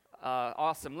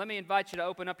Awesome. Let me invite you to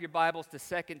open up your Bibles to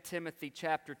 2 Timothy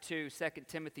chapter 2. 2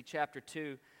 Timothy chapter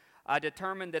 2. I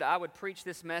determined that I would preach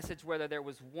this message whether there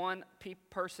was one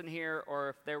person here or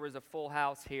if there was a full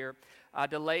house here. I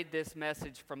delayed this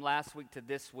message from last week to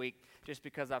this week just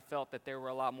because I felt that there were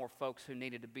a lot more folks who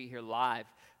needed to be here live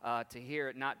to hear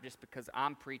it, not just because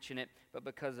I'm preaching it, but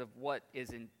because of what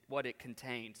it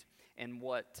contains and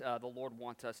what the Lord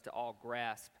wants us to all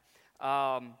grasp.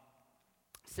 2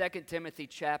 Timothy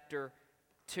chapter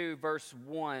 2 verse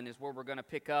 1 is where we're going to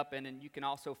pick up, and then you can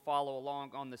also follow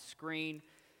along on the screen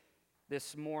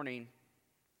this morning.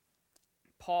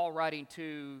 Paul writing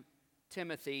to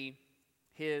Timothy,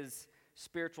 his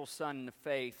spiritual son in the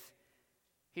faith,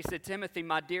 he said, "Timothy,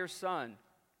 my dear son,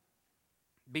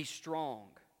 be strong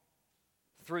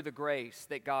through the grace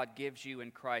that God gives you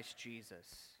in Christ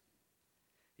Jesus.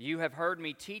 You have heard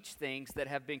me teach things that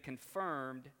have been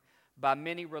confirmed by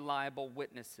many reliable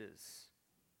witnesses.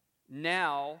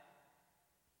 Now,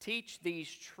 teach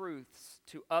these truths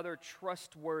to other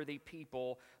trustworthy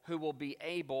people who will be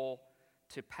able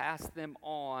to pass them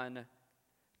on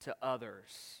to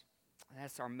others."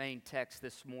 That's our main text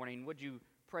this morning. Would you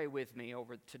pray with me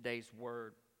over today's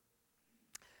word?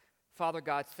 Father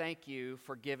God, thank you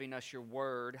for giving us your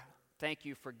word. Thank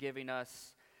you for giving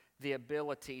us the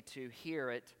ability to hear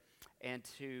it and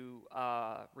to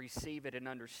receive it and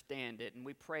understand it. And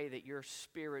we pray that your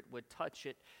Spirit would touch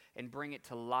it and bring it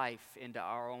to life into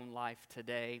our own life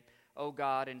today, oh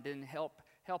God, and then help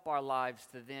our lives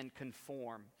to then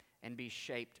conform and be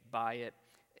shaped by it,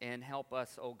 and help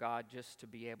us, oh God, just to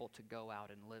be able to go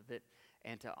out and live it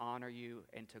and to honor you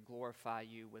and to glorify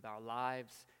you with our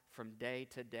lives from day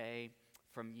to day,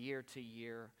 from year to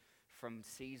year, from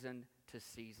season to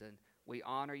season. We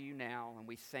honor you now, and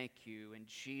we thank you in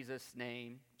Jesus'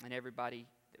 name. And everybody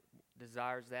that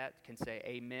desires that can say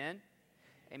amen.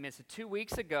 Amen. So 2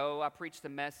 weeks ago, I preached a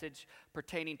message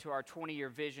pertaining to our 20-year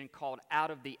vision called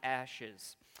Out of the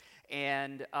Ashes.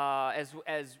 And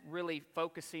as really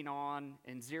focusing on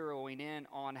and zeroing in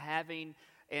on having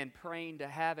and praying to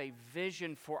have a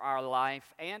vision for our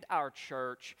life and our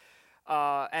church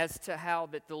as to how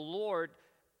that the Lord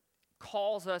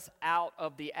calls us out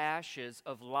of the ashes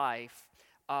of life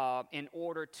in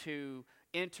order to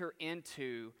enter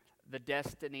into the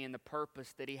destiny and the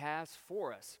purpose that he has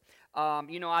for us.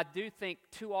 I do think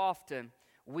too often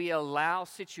we allow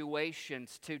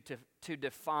situations to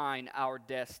define our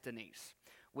destinies.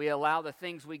 We allow the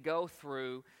things we go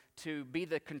through to be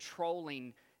the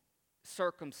controlling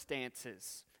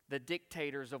circumstances, the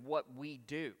dictators of what we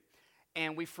do.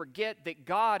 And we forget that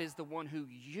God is the one who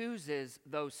uses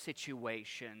those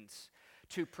situations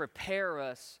to prepare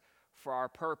us for our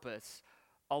purpose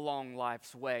along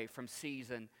life's way from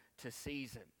season to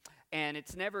season. And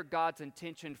it's never God's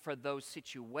intention for those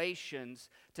situations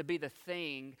to be the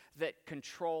thing that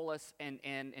control us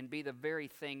and be the very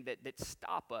thing that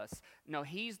stop us. No,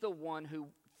 he's the one who,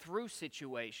 through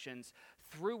situations,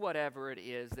 through whatever it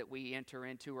is that we enter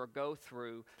into or go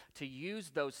through, to use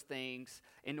those things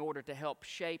in order to help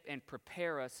shape and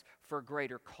prepare us for a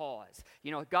greater cause.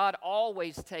 God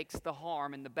always takes the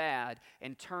harm and the bad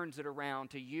and turns it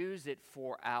around to use it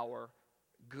for our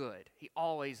good. He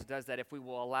always does that if we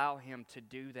will allow him to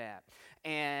do that.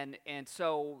 And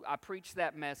so I preached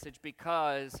that message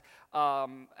because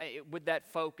with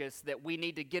that focus that we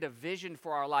need to get a vision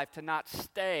for our life to not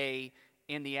stay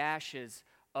in the ashes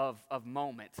of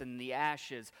moments, in the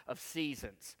ashes of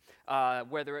seasons,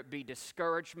 whether it be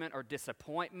discouragement or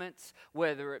disappointments,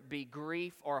 whether it be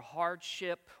grief or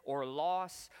hardship or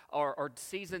loss or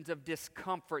seasons of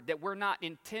discomfort, that we're not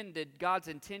intended, God's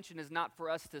intention is not for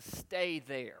us to stay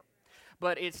there,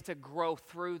 but it's to grow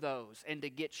through those and to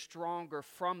get stronger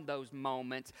from those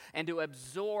moments and to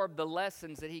absorb the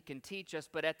lessons that he can teach us,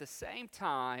 but at the same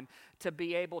time to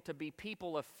be able to be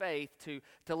people of faith,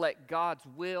 to let God's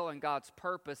will and God's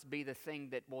purpose be the thing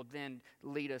that will then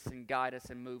lead us and guide us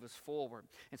and move us forward.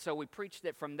 And so we preached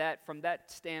it from that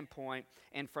standpoint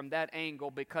and from that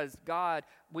angle, because God,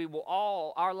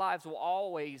 our lives will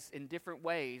always, in different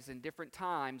ways, in different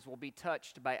times, will be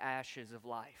touched by ashes of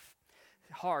life.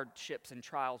 Hardships and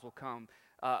trials will come.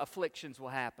 Afflictions will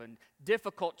happen.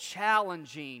 Difficult,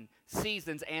 challenging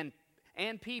seasons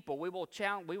and people. We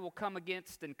will come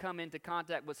against and come into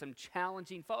contact with some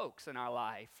challenging folks in our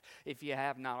life, if you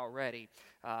have not already.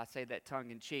 I say that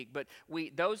tongue in cheek. But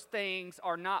those things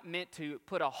are not meant to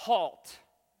put a halt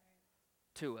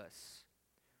to us.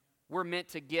 We're meant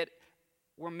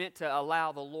to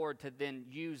allow the Lord to then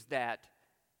use that.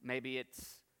 Maybe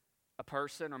it's a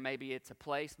person, or maybe it's a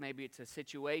place, maybe it's a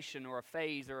situation or a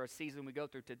phase or a season we go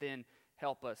through, to then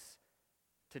help us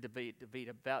to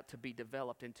be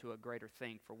developed into a greater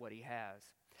thing for what he has,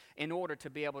 in order to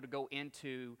be able to go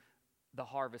into the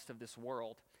harvest of this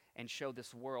world and show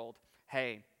this world,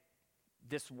 hey,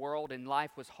 this world and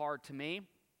life was hard to me,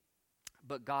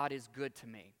 but God is good to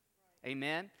me.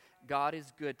 Amen? God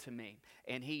is good to me,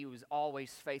 and he was always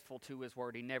faithful to his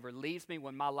word. He never leaves me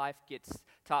when my life gets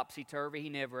topsy-turvy. He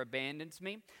never abandons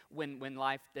me when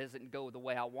life doesn't go the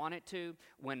way I want it to,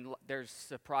 when there's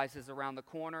surprises around the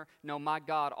corner. No, my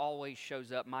God always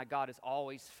shows up. My God is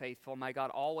always faithful. My God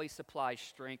always supplies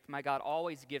strength. My God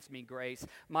always gives me grace.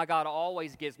 My God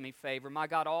always gives me favor. My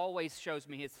God always shows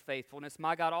me his faithfulness.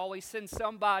 My God always sends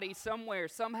somebody, somewhere,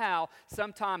 somehow,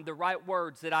 sometime the right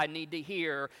words that I need to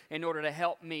hear in order to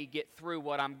help me get through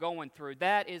what I'm going through.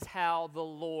 That is how the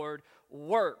Lord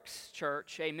works,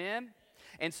 church. Amen?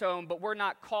 And so, but we're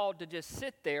not called to just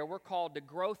sit there. We're called to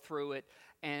grow through it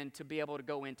and to be able to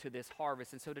go into this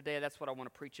harvest. And so today, that's what I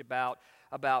want to preach about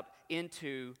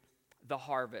into the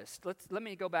harvest. Let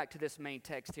me go back to this main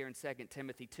text here in 2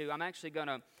 Timothy 2. I'm actually going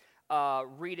to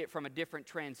read it from a different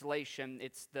translation.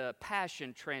 It's the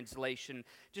Passion Translation.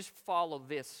 Just follow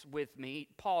this with me.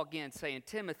 Paul again saying,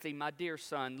 Timothy, my dear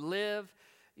son, live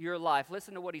your life.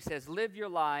 Listen to what he says. Live your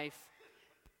life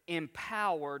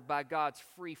empowered by God's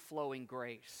free-flowing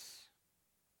grace,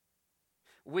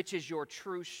 which is your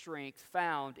true strength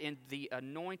found in the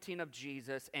anointing of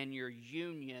Jesus and your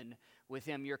union with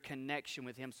him, your connection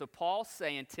with him. So Paul's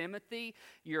saying, Timothy,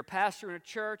 you're a pastor in a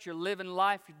church, you're living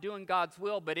life, you're doing God's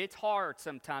will, but it's hard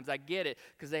sometimes. I get it,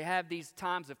 because they have these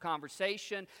times of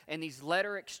conversation and these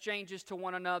letter exchanges to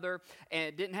one another, and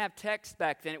it didn't have text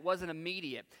back then. It wasn't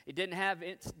immediate. It didn't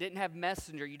have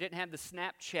Messenger. You didn't have the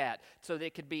Snapchat so that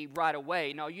it could be right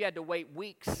away. No, you had to wait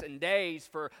weeks and days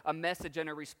for a message and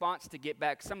a response to get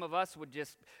back. Some of us would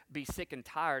just be sick and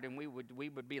tired, and we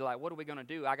would be like, what are we going to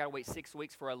do? I got to wait 6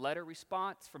 weeks for a letter response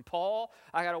from Paul.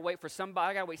 I got to wait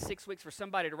 6 weeks for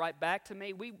somebody to write back to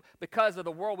me. Because of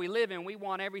the world we live in, we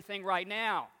want everything right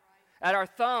now, at our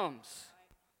thumbs,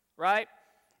 right?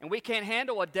 And we can't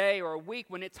handle a day or a week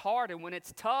when it's hard and when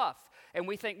it's tough. And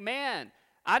we think, man,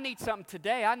 I need something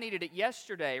today. I needed it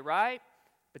yesterday, right?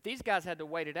 But these guys had to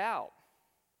wait it out.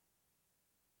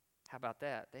 How about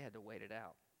that? They had to wait it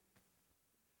out.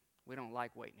 We don't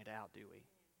like waiting it out, do we?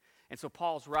 And so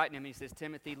Paul's writing him, and he says,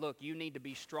 Timothy, look, you need to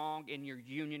be strong in your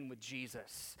union with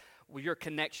Jesus, with your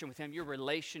connection with him, your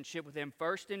relationship with him.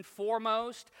 First and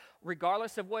foremost,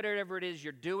 regardless of whatever it is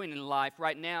you're doing in life,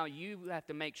 right now you have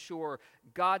to make sure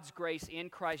God's grace in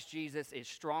Christ Jesus is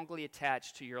strongly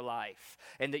attached to your life,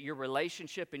 and that your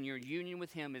relationship and your union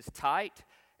with him is tight,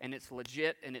 and it's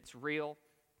legit, and it's real.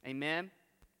 Amen?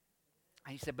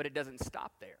 And he said, but it doesn't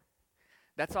stop there.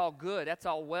 That's all good. That's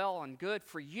all well and good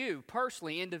for you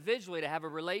personally, individually, to have a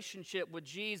relationship with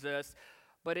Jesus,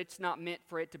 but it's not meant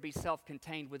for it to be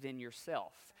self-contained within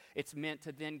yourself. It's meant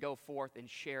to then go forth and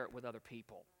share it with other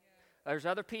people. There's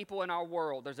other people in our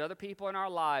world. There's other people in our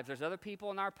lives. There's other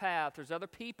people in our path. There's other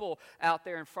people out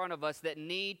there in front of us that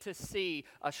need to see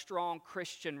a strong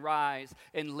Christian rise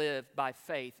and live by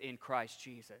faith in Christ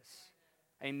Jesus.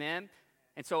 Amen?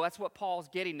 And so that's what Paul's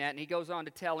getting at, and he goes on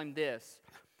to tell him this.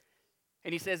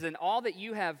 And he says, and all that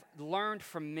you have learned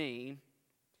from me,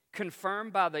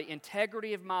 confirmed by the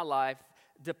integrity of my life,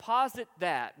 deposit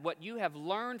that, what you have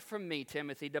learned from me,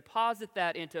 Timothy, deposit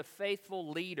that into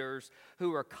faithful leaders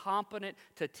who are competent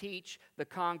to teach the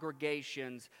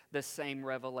congregations the same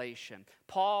revelation.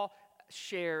 Paul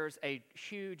shares a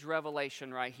huge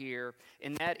revelation right here,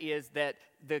 and that is that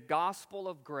the gospel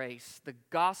of grace, the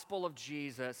gospel of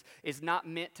Jesus, is not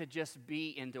meant to just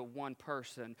be into one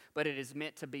person, but it is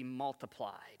meant to be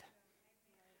multiplied.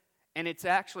 And it's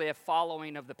actually a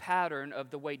following of the pattern of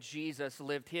the way Jesus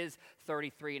lived his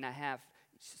 33 and a half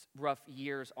rough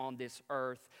years on this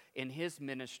earth in his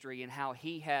ministry, and how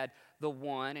he had the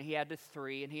 1, and he had the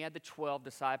 3, and he had the 12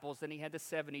 disciples, then he had the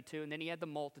 72, and then he had the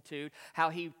multitude,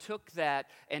 how he took that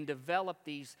and developed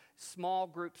these small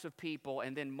groups of people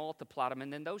and then multiplied them.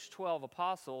 And then those 12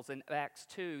 apostles in Acts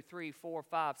 2, 3, 4,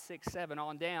 5, 6, 7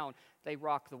 on down, they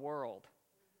rocked the world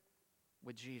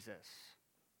with Jesus.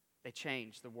 They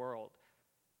changed the world.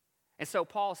 And so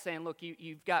Paul's saying, look,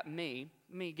 you've got me.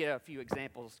 Let me get a few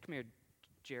examples. Come here,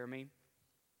 Jeremy.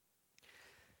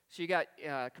 So you got,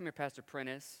 come here, Pastor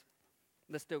Prentice.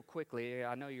 Let's do it quickly.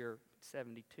 I know you're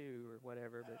 72 or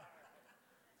whatever, but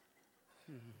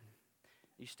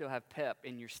you still have pep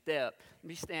in your step.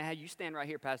 You stand right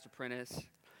here, Pastor Prentice.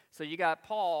 So you got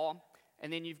Paul,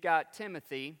 and then you've got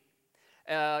Timothy.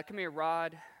 Come here,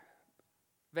 Rod,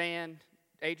 Van,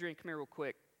 Adrian, come here real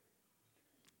quick.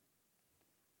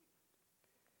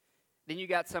 Then you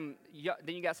got some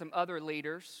other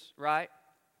leaders, right?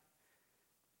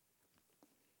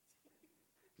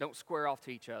 Don't square off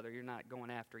to each other. You're not going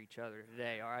after each other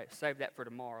today, all right? Save that for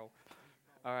tomorrow.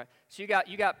 All right. So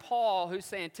you got Paul who's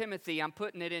saying, Timothy, I'm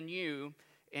putting it in you,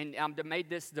 and I'm made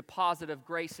this deposit of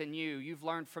grace in you. You've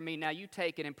learned from me. Now you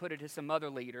take it and put it to some other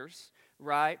leaders,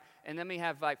 right? And then we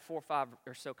have like 4 or 5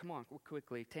 or so. Come on,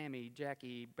 quickly. Tammy,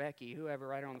 Jackie, Becky, whoever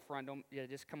right on the front.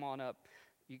 Just come on up.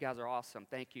 You guys are awesome.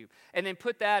 Thank you. And then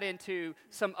put that into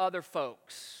some other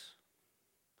folks.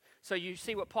 So you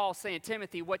see what Paul's saying,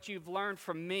 Timothy, what you've learned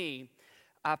from me,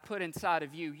 I put inside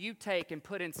of you. You take and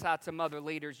put inside some other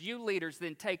leaders. You leaders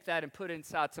then take that and put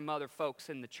inside some other folks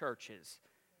in the churches.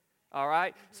 All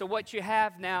right? So what you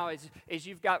have now is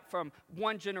you've got from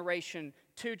 1 generation,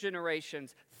 2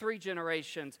 generations, 3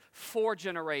 generations, 4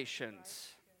 generations.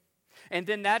 And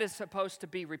then that is supposed to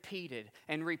be repeated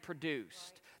and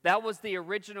reproduced. That was the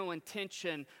original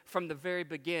intention from the very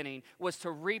beginning, was to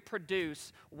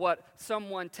reproduce what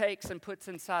someone takes and puts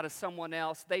inside of someone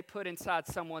else. They put inside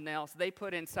someone else. They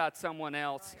put inside someone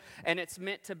else. And it's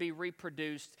meant to be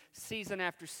reproduced season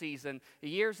after season,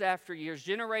 years after years,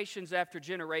 generations after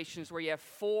generations, where you have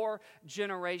 4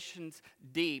 generations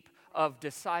deep of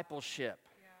discipleship.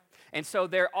 And so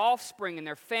their offspring and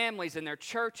their families and their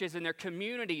churches and their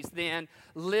communities then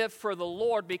live for the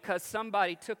Lord because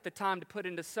somebody took the time to put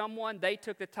into someone, they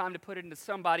took the time to put into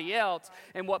somebody else.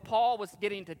 And what Paul was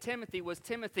getting to Timothy was,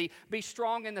 Timothy, be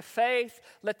strong in the faith.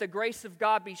 Let the grace of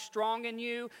God be strong in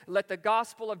you. Let the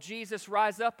gospel of Jesus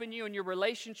rise up in you and your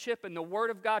relationship and the word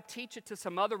of God. Teach it to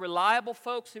some other reliable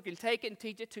folks who can take it and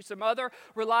teach it to some other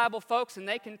reliable folks, and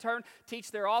they can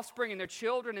teach their offspring and their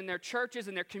children and their churches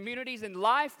and their communities, and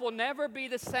life will never be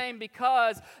the same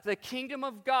because the kingdom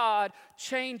of God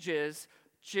changes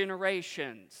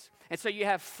generations. And so you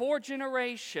have 4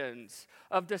 generations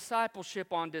of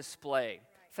discipleship on display.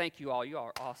 Thank you all. You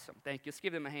are awesome. Thank you. Let's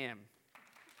give them a hand.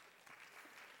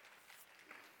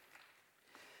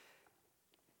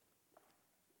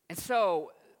 And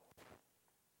so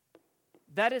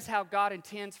that is how God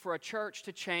intends for a church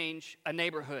to change a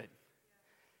neighborhood.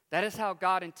 That is how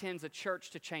God intends a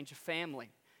church to change a family,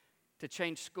 to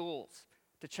change schools,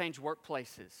 to change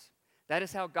workplaces. That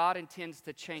is how God intends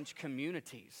to change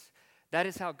communities. That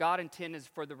is how God intends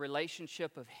for the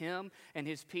relationship of Him and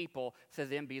His people to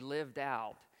then be lived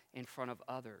out in front of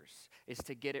others, is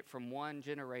to get it from one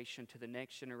generation to the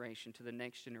next generation, to the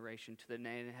next generation, to the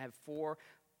next, and have 4+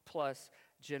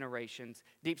 generations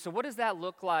deep. So what does that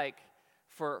look like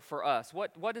for us?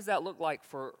 What does that look like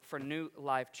for New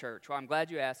Life Church? Well, I'm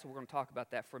glad you asked, so we're going to talk about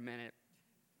that for a minute.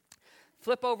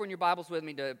 Flip over in your Bibles with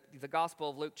me to the Gospel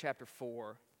of Luke chapter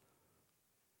 4.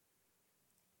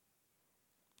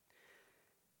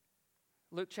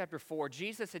 Luke chapter 4.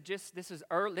 Jesus had this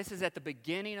is at the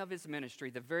beginning of His ministry,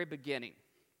 the very beginning.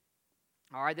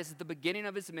 All right, this is the beginning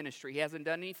of His ministry. He hasn't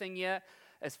done anything yet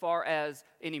as far as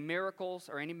any miracles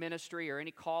or any ministry or any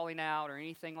calling out or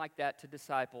anything like that to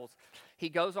disciples. He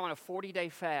goes on a 40-day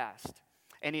fast.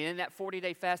 And in that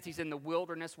 40-day fast, He's in the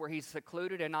wilderness where He's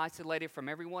secluded and isolated from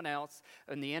everyone else.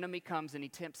 And the enemy comes and he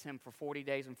tempts Him for 40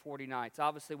 days and 40 nights.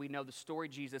 Obviously, we know the story.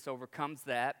 Jesus overcomes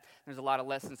that. There's a lot of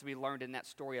lessons to be learned in that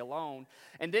story alone.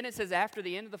 And then it says after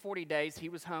the end of the 40 days, He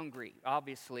was hungry.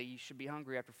 Obviously, you should be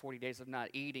hungry after 40 days of not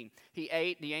eating. He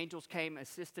ate. The angels came,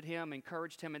 assisted Him,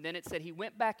 encouraged Him. And then it said He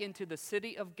went back into the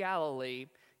city of Galilee.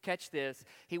 Catch this.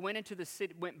 He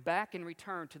went back and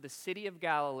returned to the city of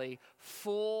Galilee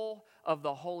full of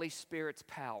the Holy Spirit's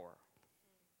power.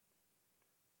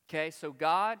 Okay, so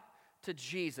God to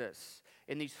Jesus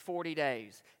in these 40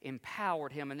 days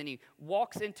empowered Him. And then He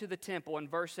walks into the temple in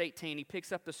verse 18. He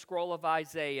picks up the scroll of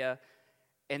Isaiah,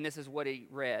 and this is what he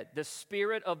read. The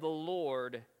Spirit of the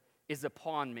Lord is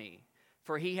upon me,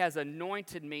 for He has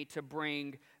anointed me to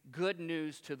bring good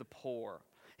news to the poor.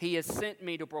 He has sent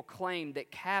me to proclaim that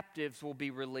captives will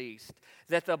be released,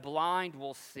 that the blind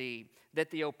will see, that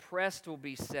the oppressed will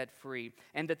be set free,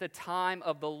 and that the time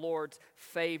of the Lord's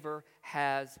favor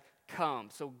has come.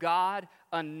 So God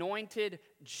anointed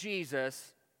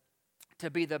Jesus to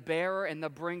be the bearer and the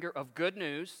bringer of good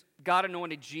news. God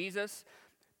anointed Jesus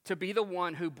to be the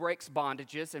one who breaks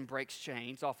bondages and breaks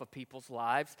chains off of people's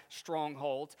lives,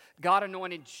 strongholds. God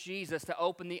anointed Jesus to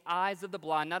open the eyes of the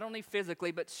blind, not only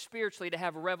physically, but spiritually, to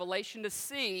have a revelation to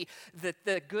see that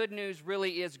the good news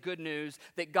really is good news,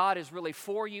 that God is really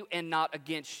for you and not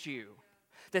against you.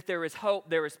 That there is hope,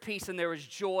 there is peace, and there is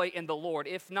joy in the Lord.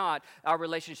 If not, our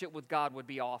relationship with God would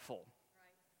be awful.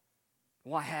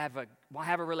 Why have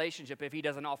a relationship if He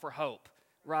doesn't offer hope?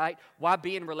 Right? Why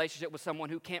be in a relationship with someone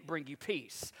who can't bring you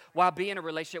peace? Why be in a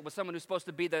relationship with someone who's supposed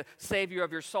to be the Savior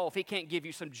of your soul if He can't give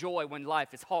you some joy when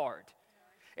life is hard?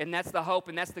 And that's the hope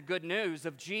and that's the good news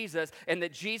of Jesus, and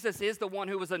that Jesus is the one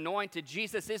who was anointed.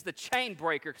 Jesus is the chain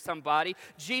breaker, somebody.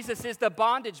 Jesus is the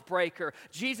bondage breaker.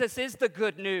 Jesus is the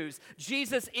good news.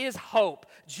 Jesus is hope.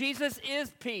 Jesus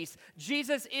is peace.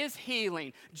 Jesus is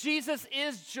healing. Jesus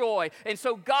is joy. And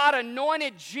so God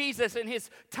anointed Jesus in his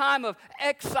time of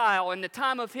exile, in the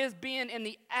time of his being in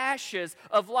the ashes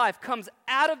of life, comes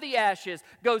out of the ashes,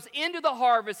 goes into the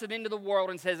harvest and into the world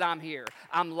and says, I'm here.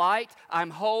 I'm light. I'm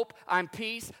hope. I'm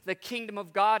peace. The kingdom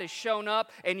of God has shown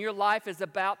up, and your life is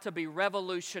about to be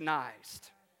revolutionized.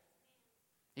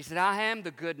 He said, I am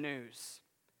the good news.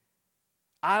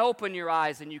 I open your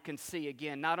eyes and you can see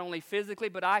again, not only physically,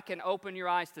 but I can open your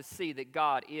eyes to see that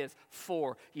God is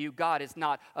for you. God has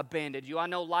not abandoned you. I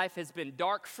know life has been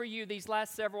dark for you these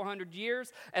last several hundred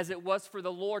years, as it was for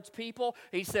the Lord's people.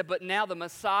 He said, but now the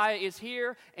Messiah is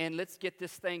here, and let's get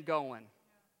this thing going.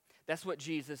 That's what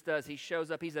Jesus does. He shows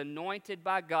up. He's anointed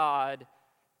by God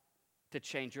to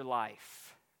change your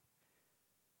life.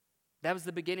 That was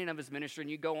the beginning of his ministry, and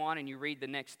you go on and you read the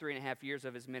next 3.5 years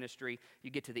of his ministry,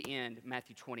 you get to the end,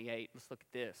 Matthew 28. Let's look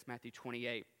at this, Matthew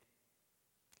 28.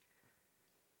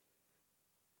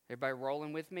 Everybody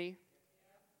rolling with me?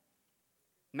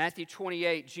 Matthew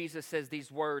 28, Jesus says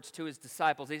these words to his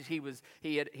disciples. He was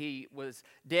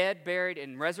dead, buried,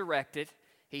 and resurrected.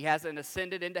 He hasn't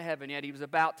ascended into heaven yet. He was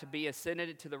about to be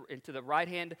ascended into the right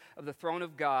hand of the throne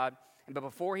of God. But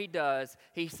before he does,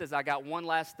 he says, I got one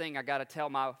last thing I got to tell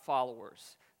my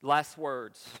followers. Last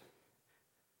words.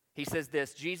 He says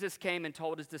this, Jesus came and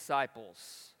told his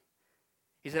disciples.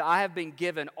 He said, I have been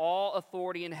given all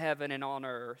authority in heaven and on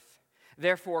earth.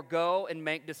 Therefore, go and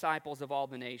make disciples of all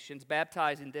the nations,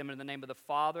 baptizing them in the name of the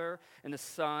Father and the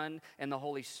Son and the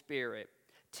Holy Spirit.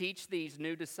 Teach these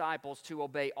new disciples to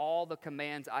obey all the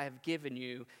commands I have given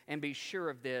you, and be sure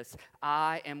of this,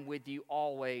 I am with you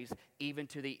always, even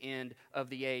to the end of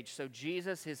the age. So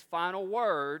Jesus, his final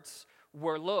words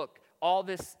were, look, all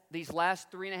these last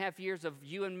 3.5 years of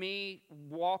you and me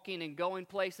walking and going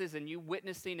places and you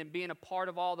witnessing and being a part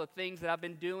of all the things that I've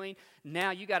been doing,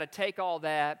 now you got to take all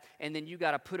that and then you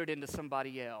got to put it into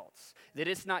somebody else. That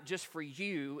it's not just for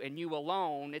you and you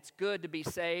alone. It's good to be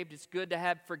saved. It's good to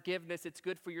have forgiveness. It's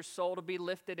good for your soul to be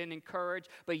lifted and encouraged.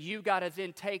 But you got to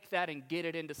then take that and get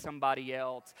it into somebody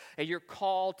else. And you're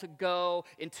called to go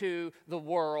into the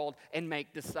world and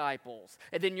make disciples.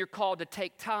 And then you're called to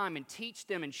take time and teach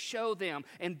them and show them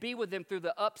and be with them through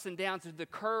the ups and downs of the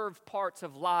curved parts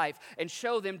of life, and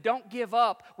show them don't give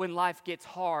up when life gets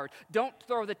hard. Don't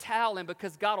throw the towel in,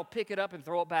 because God will pick it up and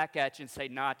throw it back at you and say,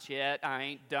 not yet. I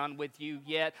ain't done with you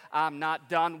yet. I'm not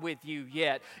done with you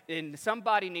yet. And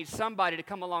somebody needs somebody to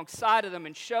come alongside of them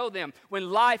and show them when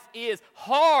life is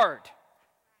hard.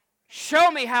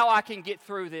 Show me how I can get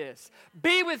through this.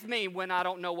 Be with me when I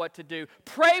don't know what to do.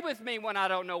 Pray with me when I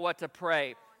don't know what to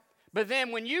pray. But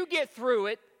then when you get through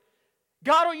it,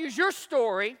 God will use your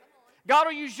story, God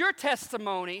will use your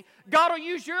testimony, God will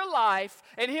use your life,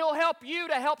 and he'll help you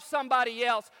to help somebody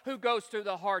else who goes through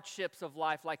the hardships of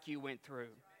life like you went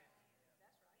through.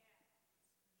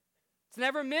 It's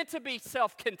never meant to be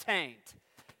self-contained.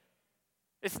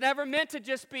 It's never meant to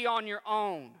just be on your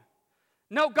own.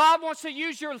 No, God wants to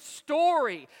use your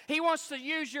story. He wants to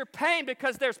use your pain,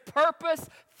 because there's purpose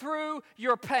through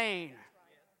your pain.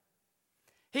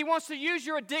 He wants to use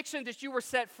your addiction that you were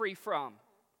set free from.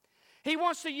 He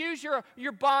wants to use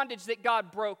your bondage that God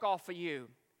broke off of you.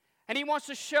 And he wants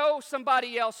to show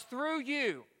somebody else through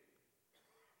you,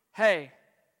 hey,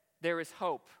 there is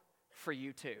hope for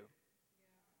you too.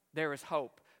 There is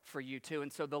hope for you too.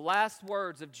 And so the last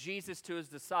words of Jesus to his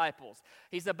disciples,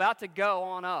 he's about to go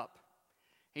on up.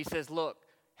 He says, look,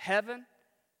 heaven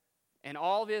and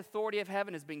all the authority of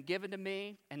heaven has been given to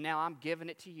me, and now I'm giving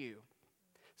it to you.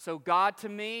 So God to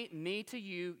me, me to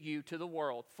you, you to the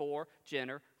world, for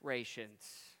generations.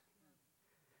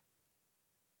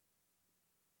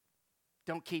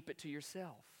 Don't keep it to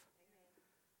yourself.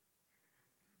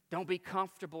 Don't be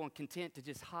comfortable and content to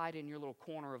just hide in your little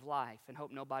corner of life and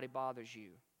hope nobody bothers you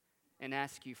and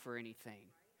ask you for anything.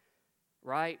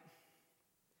 Right?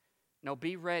 No,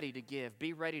 be ready to give.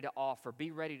 Be ready to offer. Be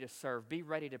ready to serve. Be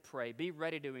ready to pray. Be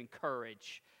ready to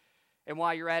encourage. And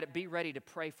while you're at it, be ready to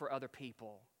pray for other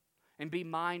people. And be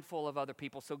mindful of other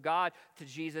people. So God to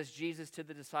Jesus, Jesus to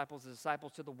the disciples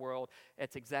to the world.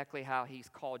 That's exactly how he's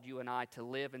called you and I to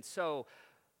live. And so,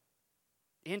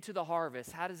 into the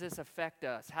harvest, how does this affect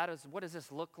us? What does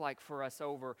this look like for us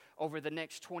over the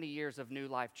next 20 years of New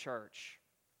Life Church?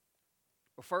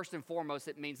 Well, first and foremost,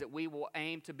 it means that we will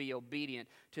aim to be obedient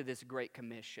to this great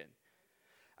commission.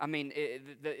 I mean,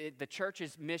 the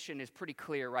church's mission is pretty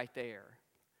clear right there.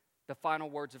 the final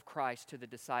words of Christ to the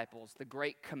disciples, the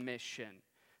Great Commission,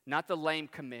 not the lame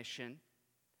commission,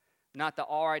 not the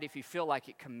all right if you feel like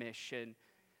it commission,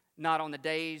 not on the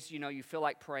days, you feel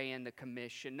like praying the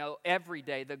commission. No, every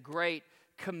day, the Great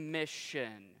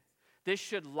Commission. This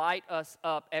should light us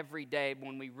up every day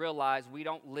when we realize we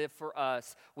don't live for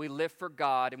us, we live for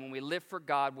God. And when we live for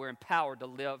God, we're empowered to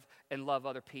live and love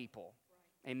other people.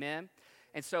 Right. Amen?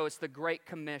 And so it's the Great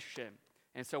Commission.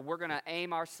 And so we're going to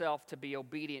aim ourselves to be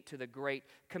obedient to the Great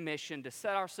Commission, to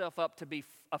set ourselves up to be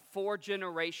a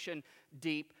 4-generation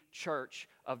deep church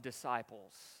of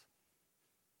disciples.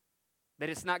 That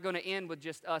it's not going to end with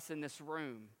just us in this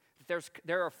room.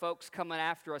 There are folks coming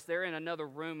after us. They're in another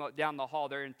room down the hall.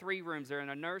 They're in 3 rooms. They're in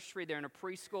a nursery. They're in a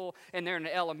preschool. And they're in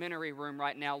an elementary room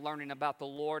right now learning about the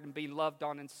Lord and being loved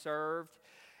on and served.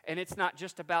 And it's not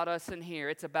just about us in here.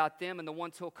 It's about them and the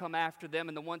ones who will come after them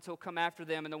and the ones who will come after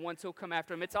them and the ones who will come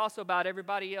after them. It's also about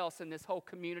everybody else in this whole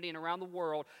community and around the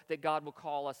world that God will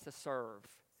call us to serve.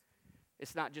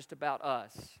 It's not just about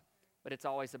us, but it's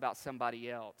always about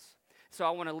somebody else. So I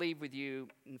want to leave with you,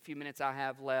 in the few minutes I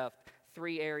have left,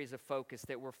 3 areas of focus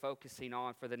that we're focusing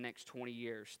on for the next 20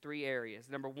 years. 3 areas.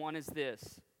 Number 1 is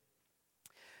this.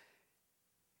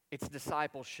 It's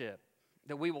discipleship.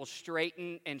 That we will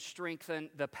straighten and strengthen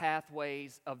the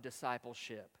pathways of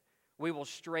discipleship. We will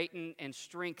straighten and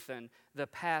strengthen the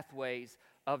pathways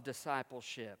of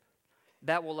discipleship.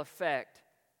 That will affect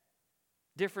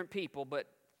different people, but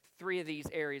 3 of these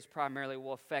areas primarily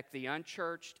will affect the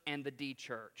unchurched and the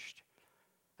dechurched.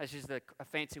 That's just a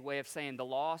fancy way of saying the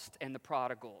lost and the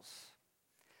prodigals.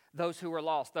 Those who are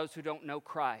lost, those who don't know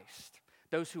Christ.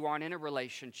 Those who aren't in a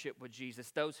relationship with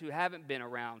Jesus, those who haven't been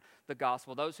around the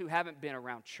gospel, those who haven't been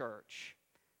around church.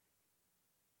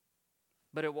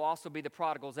 But it will also be the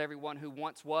prodigals, everyone who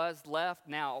once was left,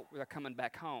 now they're coming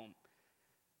back home.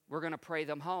 We're going to pray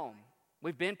them home.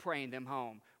 We've been praying them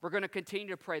home. We're going to continue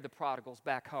to pray the prodigals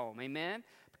back home, amen?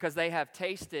 Because they have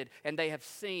tasted and they have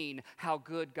seen how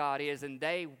good God is, and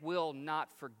they will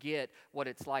not forget what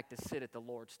it's like to sit at the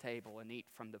Lord's table and eat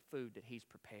from the food that He's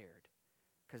prepared.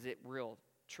 Because it will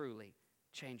truly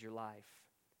change your life.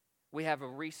 We have a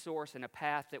resource and a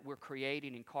path that we're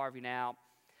creating and carving out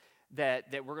that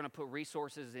we're going to put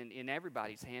resources in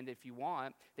everybody's hand if you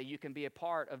want, that you can be a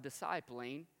part of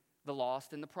discipling the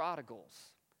lost and the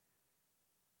prodigals.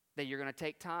 That you're going to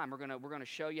take time. We're going to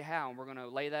show you how, and we're going to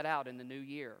lay that out in the new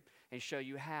year and show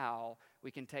you how we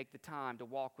can take the time to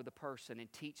walk with a person and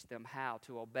teach them how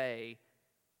to obey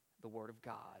the Word of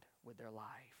God with their life.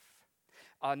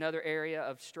 Another area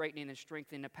of straightening and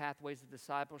strengthening the pathways of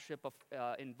discipleship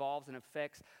involves and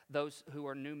affects those who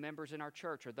are new members in our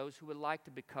church or those who would like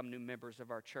to become new members of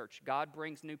our church. God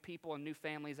brings new people and new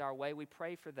families our way. We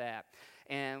pray for that.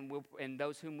 And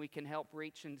those whom we can help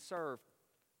reach and serve.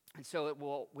 And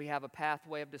so we have a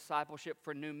pathway of discipleship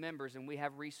for new members, and we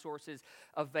have resources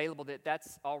available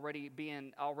it's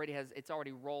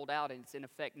already rolled out and it's in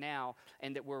effect now,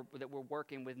 and that we're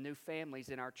working with new families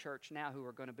in our church now who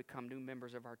are going to become new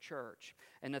members of our church.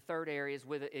 And the third area is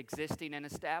with existing and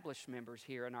established members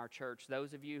here in our church.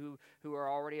 Those of you who are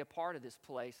already a part of this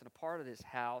place and a part of this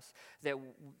house, that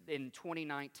in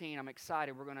 2019, I'm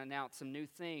excited, we're going to announce some new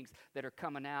things that are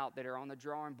coming out that are on the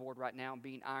drawing board right now and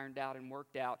being ironed out and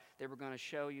worked out that we're going to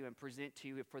show you and present to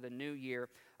you for the new year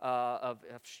of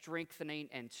strengthening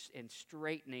and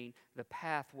straightening the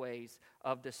pathways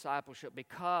of discipleship,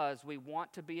 because we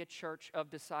want to be a church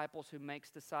of disciples who makes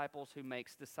disciples who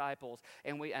makes disciples.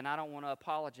 And I don't want to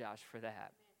apologize for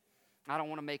that. I don't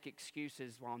want to make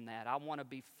excuses on that. I want to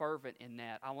be fervent in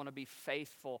that. I want to be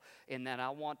faithful in that. I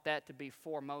want that to be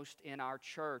foremost in our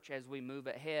church as we move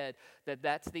ahead,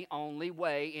 that's the only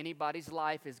way anybody's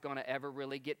life is going to ever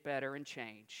really get better and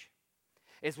change,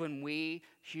 is when we,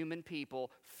 human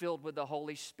people, filled with the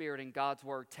Holy Spirit and God's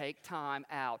Word, take time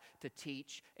out to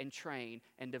teach and train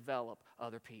and develop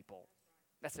other people.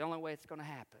 That's the only way it's going to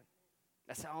happen.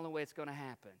 That's the only way it's going to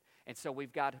happen. And so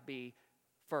we've got to be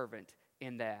fervent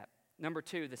in that. Number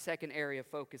 2, the second area of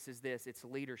focus is this. It's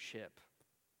leadership.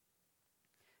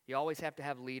 You always have to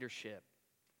have leadership.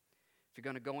 If you're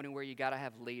going to go anywhere, you got to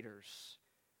have leaders.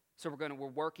 So we're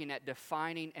working at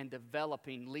defining and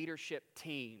developing leadership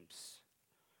teams,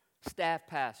 staff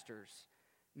pastors,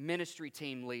 ministry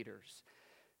team leaders,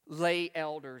 lay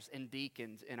elders and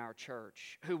deacons in our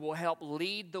church who will help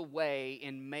lead the way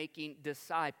in making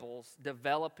disciples,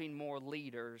 developing more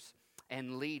leaders,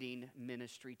 and leading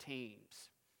ministry teams.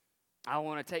 I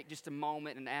want to take just a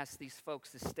moment and ask these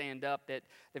folks to stand up that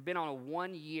they've been on a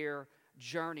 1-year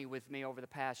journey with me over the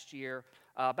past year.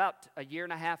 About a year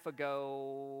and a half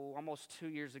ago, almost 2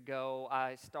 years ago,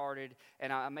 I started,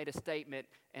 and I made a statement,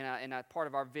 and part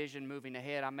of our vision moving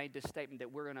ahead, I made this statement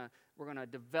that we're gonna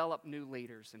develop new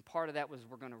leaders, and part of that was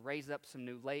we're gonna raise up some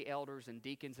new lay elders and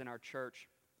deacons in our church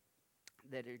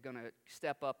that are going to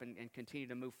step up and continue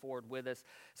to move forward with us.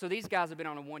 So these guys have been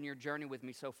on a 1-year journey with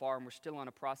me so far, and we're still in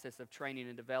a process of training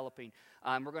and developing.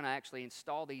 We're going to actually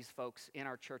install these folks in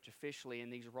our church officially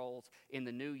in these roles in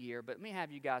the new year. But let me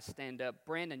have you guys stand up.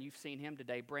 Brandon, you've seen him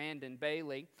today. Brandon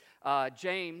Bailey.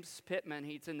 James Pittman,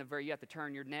 you have to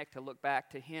turn your neck to look back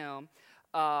to him.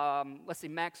 Let's see,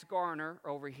 Max Garner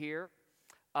over here.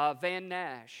 Van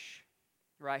Nash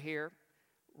right here.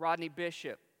 Rodney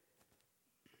Bishop.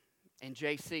 And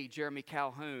JC, Jeremy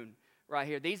Calhoun, right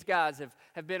here. These guys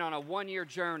have been on a 1-year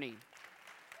journey.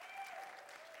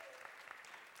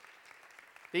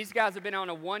 These guys have been on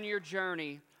a 1-year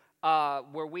journey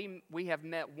where we have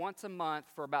met once a month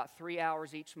for about 3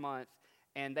 hours each month,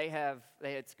 and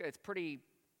it's a pretty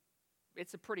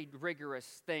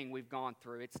rigorous thing we've gone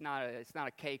through. It's not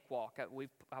a cakewalk.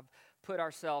 I've put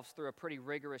ourselves through a pretty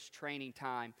rigorous training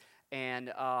time.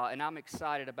 And I'm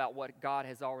excited about what God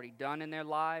has already done in their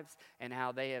lives and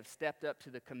how they have stepped up to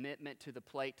the commitment to the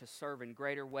plate to serve in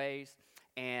greater ways.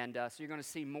 And so you're going to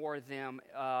see more of them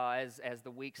as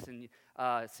the weeks and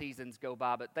seasons go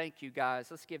by. But thank you, guys.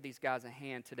 Let's give these guys a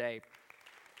hand today.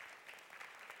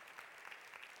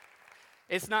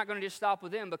 It's not going to just stop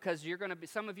with them, because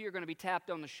some of you are going to be tapped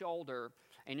on the shoulder,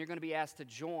 and you're going to be asked to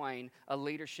join a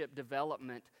leadership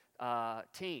development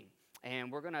team.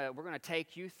 And we're gonna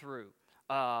take you through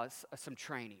some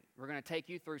training. We're going to take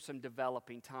you through some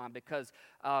developing time, because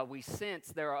we sense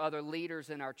there are other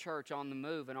leaders in our church on the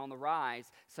move and on the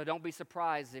rise. So don't be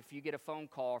surprised if you get a phone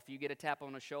call, if you get a tap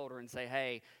on the shoulder and say,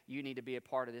 hey, you need to be a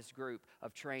part of this group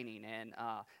of training. And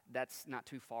that's not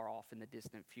too far off in the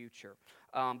distant future.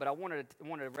 But I wanted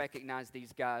to recognize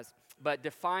these guys. But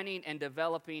defining and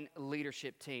developing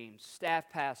leadership teams, staff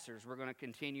pastors, we're going to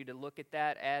continue to look at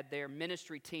that, add their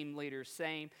ministry team leaders,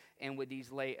 same, and with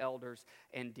these lay elders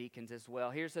and deacons as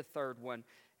well. Here's a third one,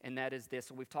 and that is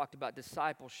this. We've talked about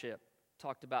discipleship,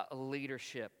 talked about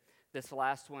leadership. This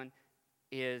last one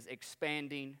is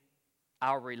expanding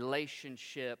our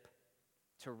relationship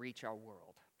to reach our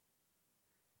world.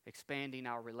 Expanding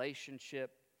our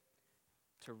relationship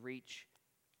to reach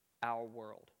our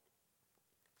world.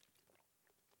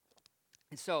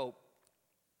 And so,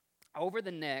 over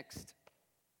the next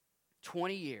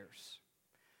 20 years,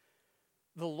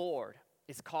 the Lord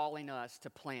is calling us to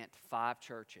plant 5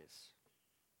 churches.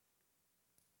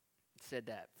 It said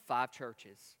that, 5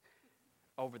 churches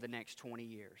over the next 20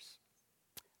 years.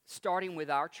 Starting with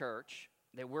our church,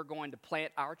 that we're going to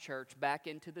plant our church back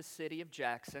into the city of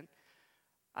Jackson.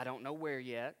 I don't know where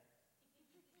yet.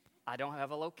 I don't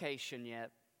have a location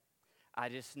yet. I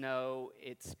just know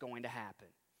it's going to happen.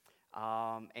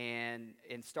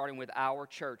 And starting with our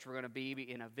church, we're going to be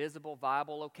in a visible,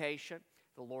 viable location.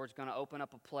 The Lord's going to open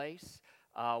up a place.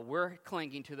 We're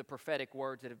clinging to the prophetic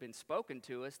words that have been spoken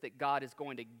to us, that God is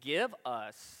going to give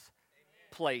us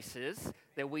places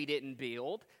that we didn't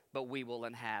build, but we will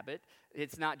inhabit.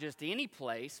 It's not just any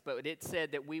place, but it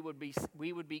said that we would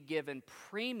be given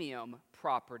premium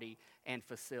property and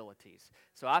facilities.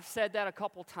 So I've said that a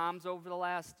couple times over the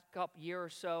last year or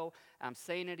so. I'm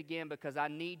saying it again because I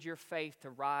need your faith to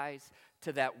rise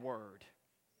to that word.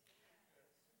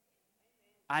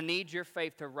 I need your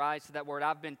faith to rise to that word.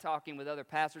 I've been talking with other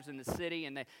pastors in the city,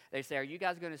 and they say, are you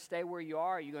guys going to stay where you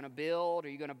are? Are you going to build? Are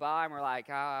you going to buy? And we're like,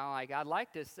 I'd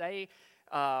like to say,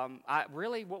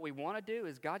 really what we want to do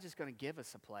is God's just going to give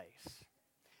us a place.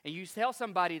 And you tell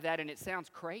somebody that, and it sounds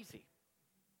crazy.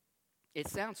 It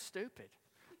sounds stupid.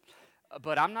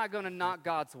 But I'm not going to knock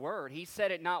God's word. He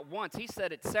said it not once. He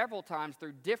said it several times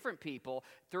through different people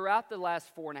throughout the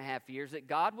last 4.5 years, that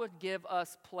God would give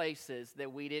us places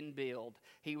that we didn't build.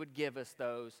 He would give us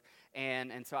those.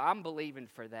 And so I'm believing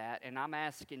for that. And I'm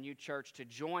asking you, church, to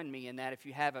join me in that if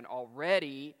you haven't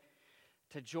already,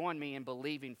 to join me in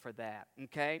believing for that.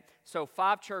 Okay? So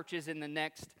 5 churches in the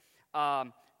next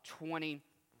 20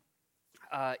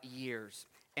 years.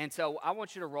 And so I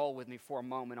want you to roll with me for a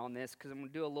moment on this, because I'm going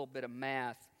to do a little bit of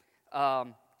math.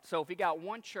 So if you got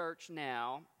 1 church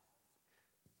now,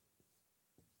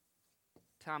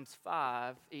 times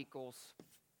 5 equals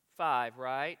 5,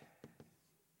 right?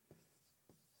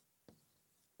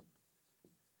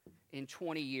 In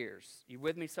 20 years. You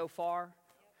with me so far?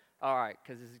 All right,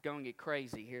 because this is going to get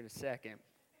crazy here in a second.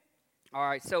 All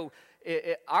right, so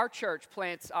our church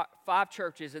plants 5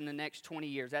 churches in the next 20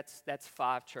 years. That's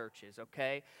 5 churches,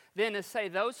 okay? Then to say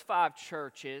those 5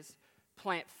 churches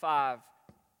plant 5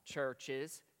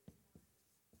 churches.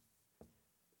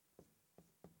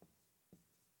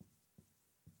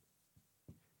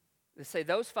 Let's say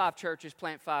those 5 churches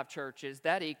plant 5 churches.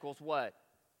 That equals what?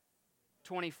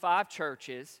 25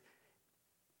 churches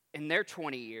in their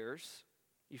 20 years.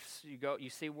 You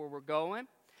see where we're going?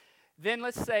 Then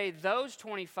let's say those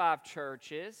 25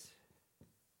 churches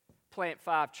plant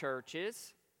 5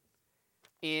 churches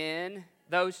in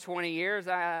those 20 years.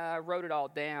 I wrote it all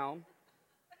down.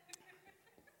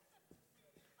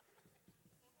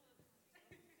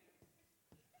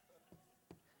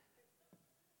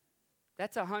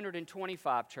 That's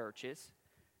 125 churches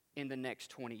in the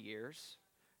next 20 years.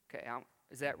 Okay,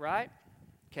 is that right?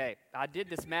 Okay, I did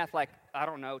this math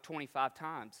 25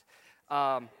 times.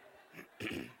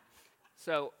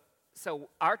 So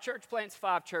our church plants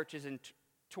 5 churches in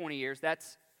 20 years.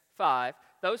 That's 5.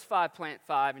 Those 5 plant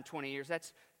 5 in 20 years.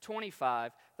 That's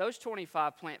 25. Those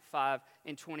 25 plant 5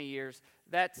 in 20 years.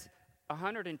 That's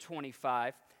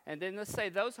 125. And then let's say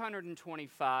those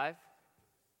 125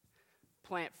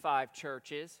 plant 5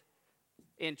 churches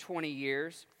in 20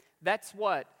 years. That's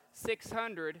what?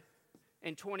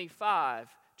 625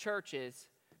 churches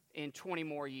in 20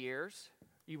 more years.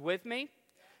 You with me?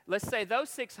 Let's say those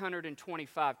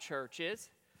 625 churches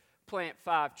plant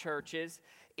 5 churches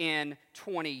in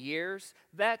 20 years.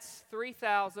 That's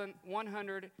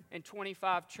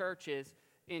 3,125 churches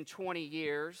in 20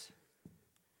 years.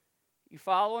 You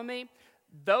follow me?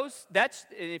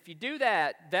 If you do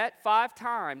that 5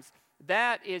 times,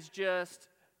 that is just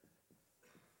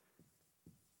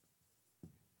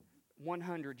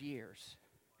 100 years.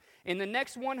 In the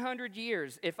next 100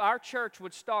 years, if our church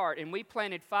would start and we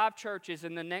planted 5 churches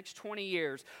in the next 20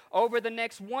 years, over the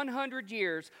next 100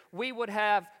 years, we would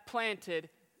have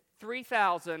planted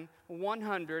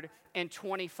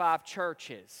 3,125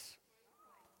 churches.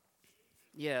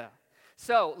 Yeah.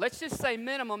 So let's just say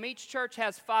minimum, each church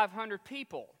has 500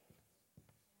 people.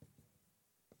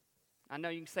 I know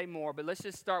you can say more, but let's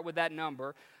just start with that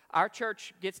number. Our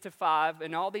church gets to 5,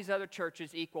 and all these other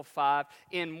churches equal 5.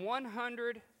 In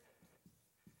 100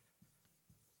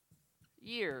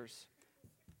 years,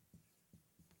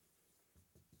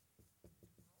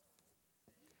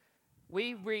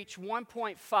 we reach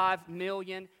 1.5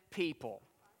 million people.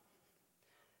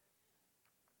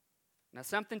 Now,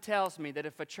 something tells me that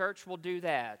if a church will do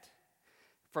that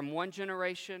from one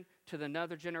generation to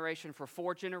another generation for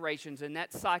 4 generations, and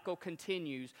that cycle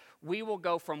continues, we will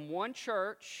go from one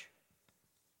church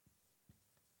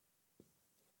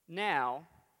now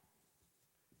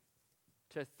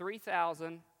to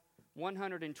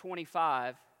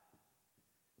 3,125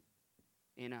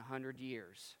 in 100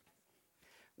 years,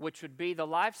 which would be the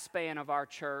lifespan of our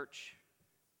church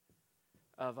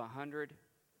of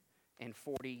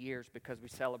 140 years, because we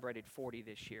celebrated 40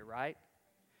 this year, right?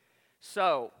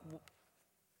 So,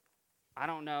 I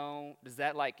don't know, does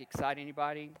that excite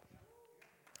anybody?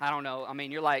 I don't know. I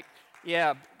mean, you're like,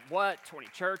 yeah, what? 20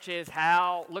 churches?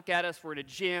 How? Look at us, we're in a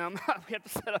gym. We have to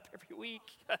set up every week.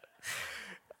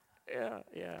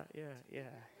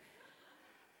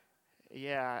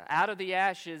 Yeah, out of the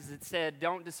ashes, it said,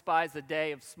 don't despise the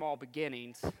day of small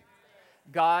beginnings.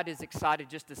 God is excited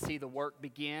just to see the work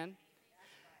begin.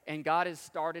 And God has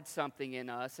started something in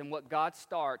us, and what God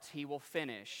starts, He will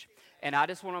finish. And I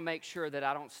just want to make sure that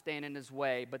I don't stand in His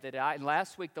way, but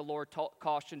last week the Lord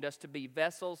cautioned us to be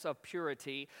vessels of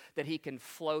purity that He can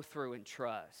flow through and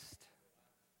trust.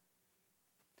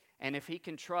 And if He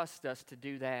can trust us to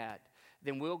do that,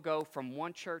 then we'll go from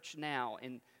one church now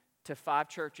to 5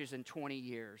 churches in 20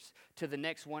 years, to the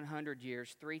next 100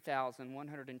 years,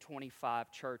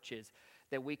 3,125 churches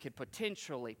that we could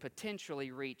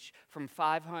potentially reach from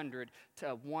 500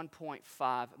 to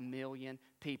 1.5 million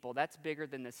people. That's bigger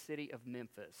than the city of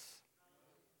Memphis.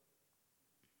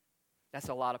 That's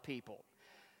a lot of people.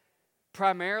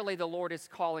 Primarily, the Lord is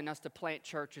calling us to plant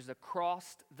churches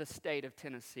across the state of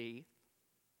Tennessee,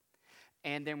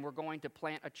 and then we're going to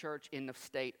plant a church in the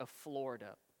state of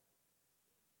Florida.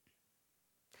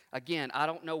 Again, I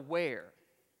don't know where,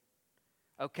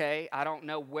 okay? I don't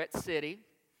know what city.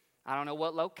 I don't know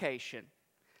what location.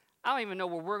 I don't even know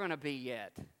where we're going to be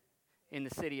yet in the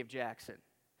city of Jackson.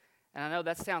 And I know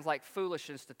that sounds like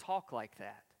foolishness to talk like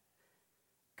that,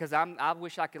 because I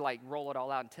wish I could roll it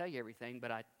all out and tell you everything,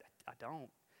 but I don't.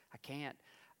 I can't.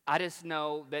 I just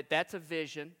know that that's a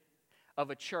vision of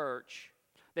a church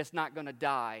that's not going to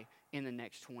die in the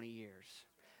next 20 years.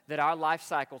 That our life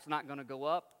cycle's not going to go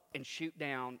up and shoot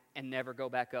down and never go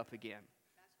back up again.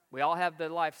 We all have the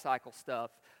life cycle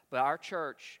stuff, but our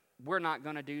church, we're not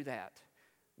going to do that.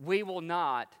 We will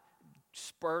not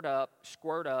squirt up,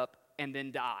 and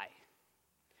then die.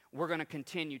 We're going to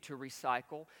continue to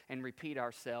recycle and repeat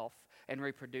ourselves and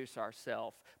reproduce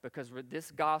ourselves because with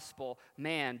this gospel,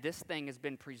 man, this thing has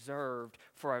been preserved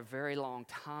for a very long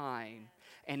time.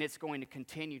 And it's going to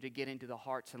continue to get into the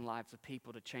hearts and lives of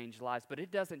people to change lives. But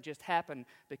it doesn't just happen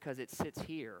because it sits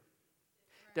here.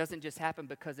 It doesn't just happen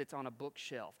because it's on a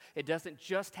bookshelf. It doesn't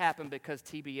just happen because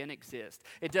TBN exists.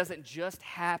 It doesn't just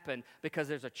happen because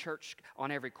there's a church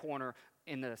on every corner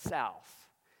in the South.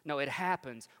 No, it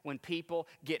happens when people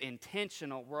get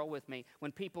intentional, roll with me,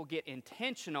 when people get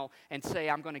intentional and say,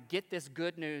 I'm going to get this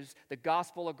good news, the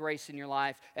gospel of grace in your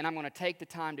life, and I'm going to take the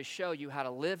time to show you how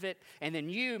to live it. And then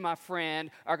you, my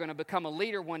friend, are going to become a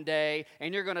leader one day,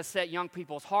 and you're going to set young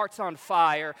people's hearts on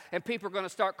fire, and people are going to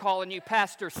start calling you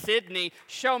Pastor Sidney,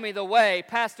 show me the way.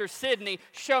 Pastor Sidney,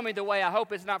 show me the way. I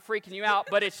hope it's not freaking you out,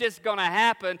 but it's just going to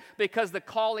happen because the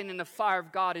calling and the fire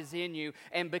of God is in you,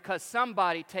 and because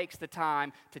somebody takes the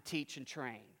time to teach and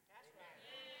train.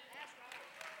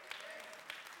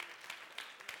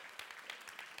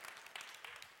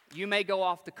 You may go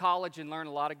off to college and learn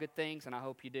a lot of good things, and I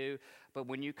hope you do, but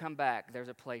when you come back, there's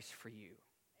a place for you.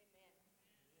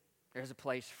 There's a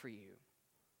place for you.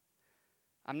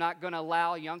 I'm not going to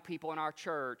allow young people in our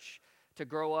church to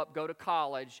grow up, go to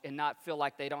college, and not feel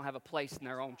like they don't have a place in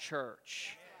their own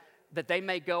church. That they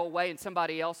may go away and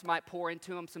somebody else might pour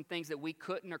into them some things that we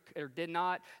couldn't or did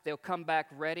not. They'll come back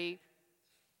ready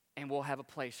and we'll have a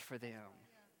place for them.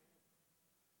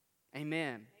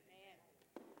 Amen.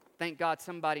 Thank God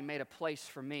somebody made a place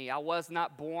for me. I was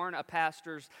not born a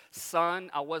pastor's son.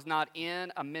 I was not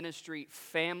in a ministry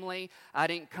family. I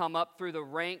didn't come up through the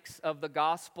ranks of the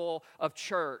gospel of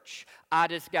church. I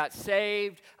just got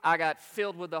saved. I got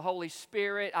filled with the Holy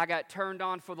Spirit. I got turned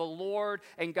on for the Lord,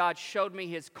 and God showed me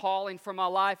His calling for my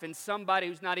life. And somebody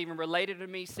who's not even related to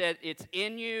me said, it's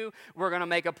in you. We're going to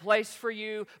make a place for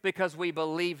you because we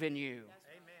believe in you.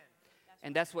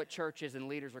 And that's what churches and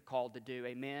leaders are called to do,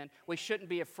 amen? We shouldn't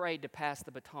be afraid to pass the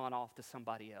baton off to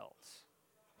somebody else.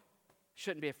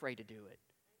 Shouldn't be afraid to do it.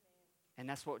 And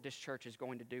that's what this church is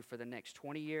going to do for the next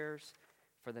 20 years,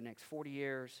 for the next 40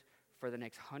 years, for the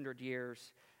next 100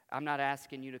 years. I'm not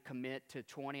asking you to commit to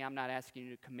 20. I'm not asking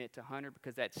you to commit to 100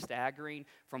 because that's staggering.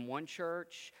 From one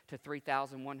church to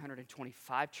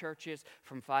 3,125 churches,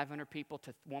 from 500 people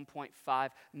to 1.5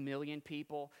 million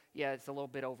people. Yeah, it's a little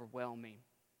bit overwhelming.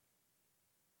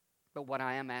 But what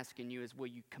I am asking you is, will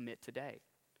you commit today?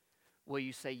 Will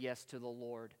you say yes to the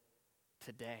Lord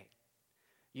today?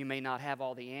 You may not have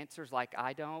all the answers like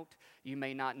I don't. You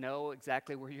may not know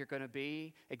exactly where you're going to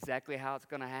be, exactly how it's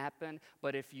going to happen.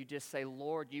 But if you just say,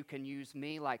 Lord, you can use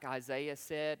me, like Isaiah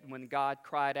said when God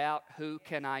cried out, who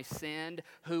can I send?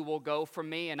 Who will go for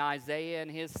me? And Isaiah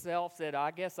and himself said,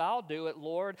 I guess I'll do it,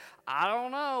 Lord. I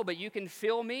don't know, but you can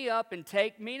fill me up and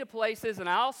take me to places and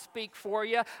I'll speak for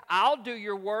you. I'll do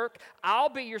your work. I'll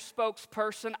be your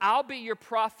spokesperson. I'll be your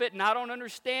prophet. And I don't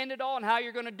understand it all and how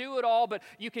you're going to do it all, but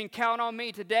you can count on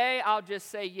me. Today, I'll just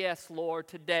say, yes, Lord,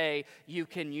 today you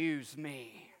can use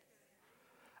me.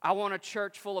 I want a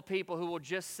church full of people who will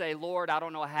just say, Lord, I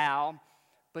don't know how,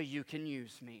 but you can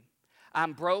use me.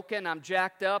 I'm broken, I'm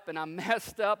jacked up, and I'm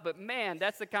messed up, but man,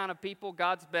 that's the kind of people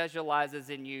God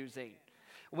specializes in using.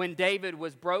 When David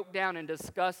was broke down and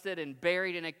disgusted and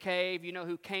buried in a cave, you know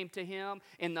who came to him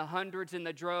in the hundreds and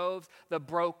the droves? The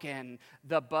broken,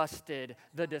 the busted,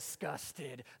 the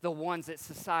disgusted, the ones that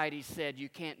society said you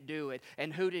can't do it.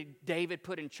 And who did David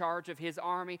put in charge of his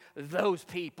army? Those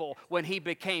people. When he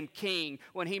became king,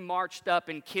 when he marched up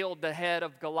and killed the head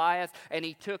of Goliath, and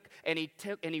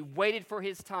he waited for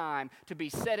his time to be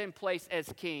set in place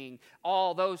as king.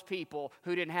 All those people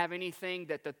who didn't have anything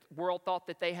that the world thought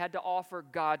that they had to offer,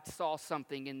 God saw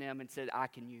something in them and said, I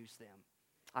can use them.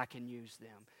 I can use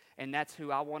them. And that's who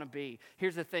I want to be.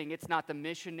 Here's the thing. It's not the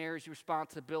missionary's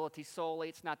responsibility solely.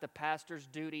 It's not the pastor's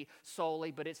duty solely,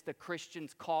 but it's the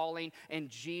Christian's calling and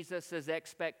Jesus'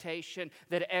 expectation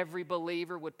that every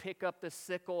believer would pick up the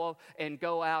sickle and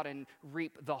go out and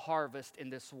reap the harvest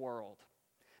in this world.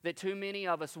 That too many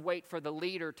of us wait for the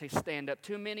leader to stand up.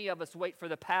 Too many of us wait for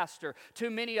the pastor.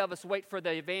 Too many of us wait for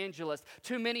the evangelist.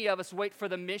 Too many of us wait for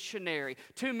the missionary.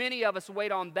 Too many of us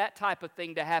wait on that type of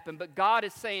thing to happen. But God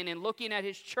is saying, and looking at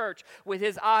His church with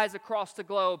His eyes across the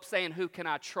globe, saying, who can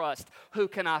I trust? Who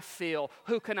can I fill?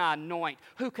 Who can I anoint?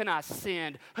 Who can I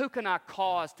send? Who can I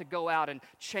cause to go out and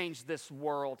change this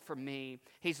world for me?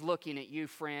 He's looking at you,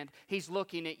 friend. He's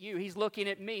looking at you. He's looking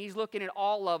at me. He's looking at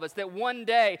all of us. That one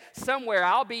day, somewhere,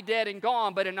 I'll be dead and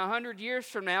gone, but in 100 years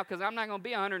from now, because I'm not going to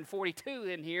be 142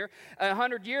 in here,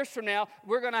 100 years from now,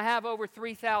 we're going to have over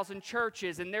 3,000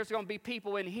 churches, and there's going to be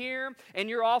people in here, and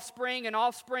your offspring and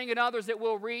others that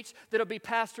we'll reach that'll be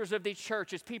pastors of these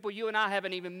churches. People you and I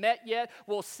haven't even met yet,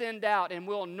 we'll send out and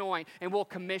we'll anoint and we'll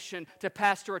commission to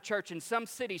pastor a church in some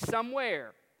city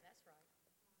somewhere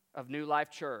of New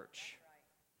Life Church.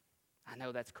 I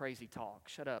know that's crazy talk.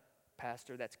 Shut up,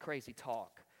 Pastor. That's crazy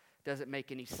talk. Doesn't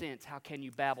make any sense. How can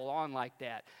you babble on like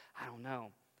that? I don't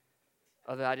know.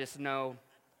 Other I just know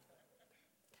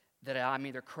that I'm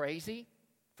either crazy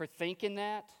for thinking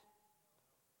that,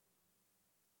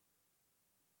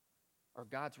 or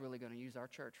God's really going to use our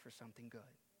church for something good.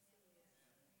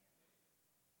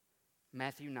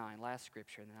 Matthew 9, last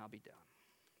scripture, and then I'll be done.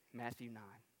 Matthew 9.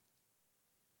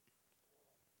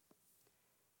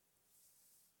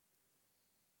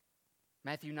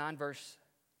 Matthew 9, verse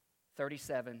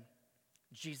 37.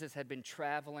 Jesus had been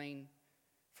traveling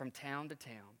from town to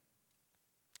town.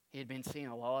 He had been seeing a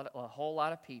whole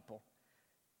lot of people,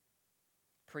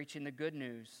 preaching the good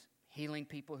news, healing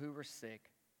people who were sick,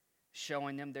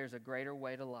 showing them there's a greater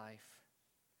way to life.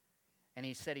 And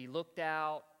he said he looked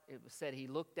out, it was said he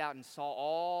looked out and saw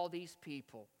all these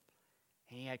people,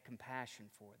 and he had compassion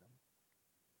for them.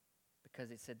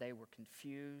 Because it said they were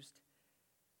confused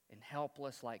and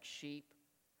helpless like sheep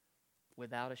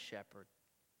without a shepherd.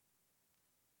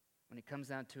 When it comes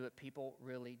down to it, people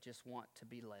really just want to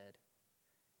be led.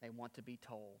 They want to be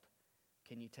told,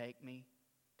 can you take me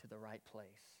to the right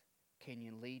place? Can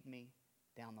you lead me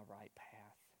down the right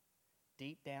path?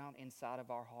 Deep down inside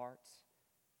of our hearts,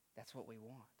 that's what we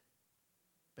want.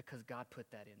 Because God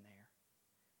put that in there.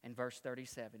 In verse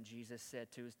 37, Jesus said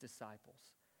to his disciples,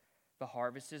 the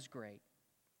harvest is great,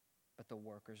 but the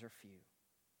workers are few.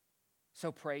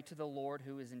 So pray to the Lord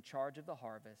who is in charge of the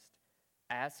harvest.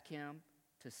 Ask him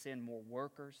to send more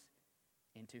workers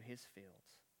into his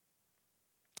fields.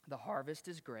 The harvest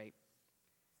is great.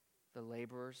 The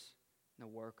laborers, the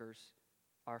workers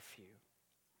are few.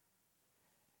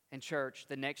 And church,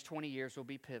 the next 20 years will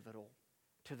be pivotal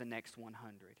to the next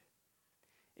 100.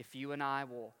 If you and I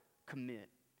will commit,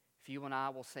 if you and I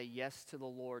will say yes to the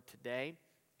Lord today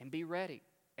and be ready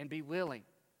and be willing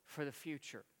for the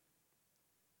future,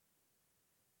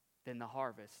 then the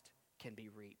harvest can be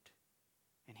reaped.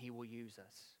 And he will use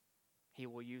us. He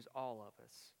will use all of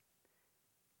us.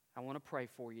 I want to pray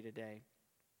for you today.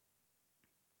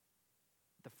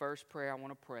 The first prayer I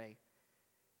want to pray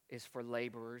is for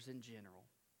laborers in general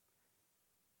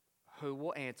who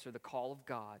will answer the call of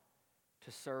God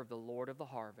to serve the Lord of the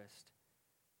harvest,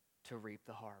 to reap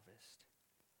the harvest.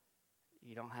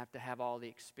 You don't have to have all the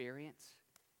experience.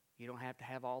 You don't have to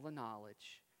have all the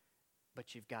knowledge.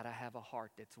 But you've got to have a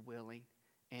heart that's willing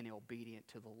and obedient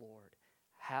to the Lord.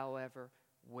 However,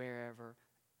 wherever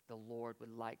the Lord would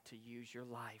like to use your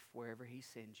life, wherever he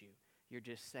sends you, you're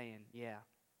just saying, yeah,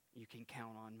 you can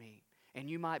count on me. And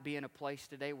you might be in a place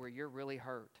today where you're really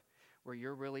hurt, where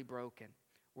you're really broken,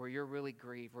 where you're really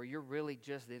grieved, where you're really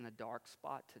just in a dark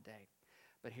spot today.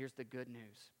 But here's the good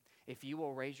news. If you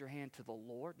will raise your hand to the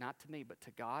Lord, not to me, but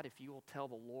to God, if you will tell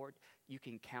the Lord, you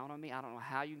can count on me. I don't know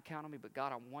how you can count on me, but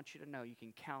God, I want you to know you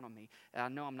can count on me. And I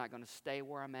know I'm not going to stay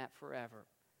where I'm at forever.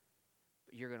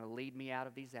 But you're going to lead me out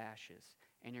of these ashes,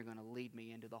 and you're going to lead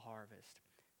me into the harvest.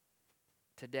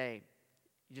 Today,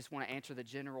 you just want to answer the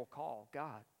general call.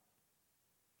 God,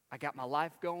 I got my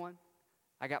life going.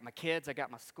 I got my kids. I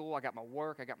got my school. I got my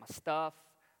work. I got my stuff.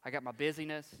 I got my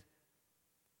busyness.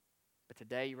 But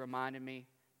today you reminded me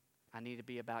I need to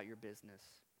be about your business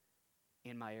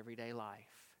in my everyday life.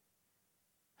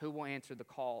 Who will answer the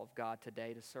call of God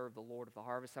today to serve the Lord of the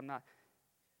harvest?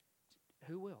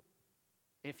 Who will?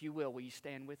 If you will you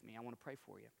stand with me? I want to pray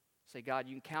for you. Say, God,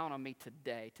 you can count on me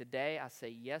today. Today, I say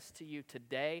yes to you.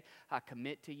 Today, I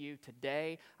commit to you.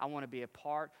 Today, I want to be a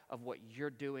part of what you're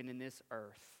doing in this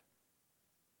earth.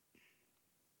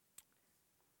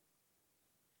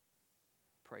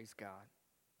 Praise God.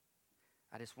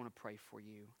 I just want to pray for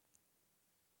you.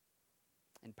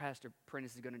 And Pastor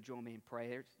Prentice is going to join me in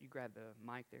prayer. You grab the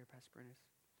mic there, Pastor Prentice.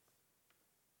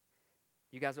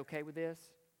 You guys okay with this?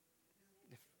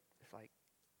 If like,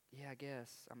 yeah, I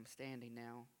guess I'm standing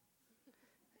now.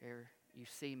 There, you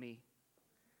see me.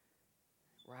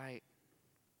 Right.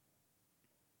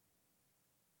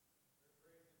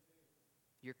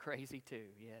 You're crazy too,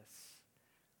 yes.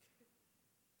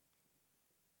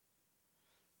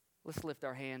 Let's lift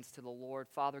our hands to the Lord.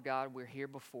 Father God, we're here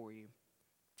before you.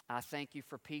 I thank you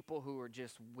for people who are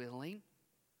just willing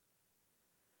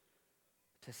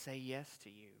to say yes to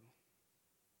you.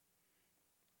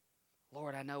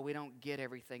 Lord, I know we don't get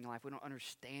everything in life. We don't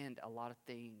understand a lot of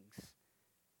things.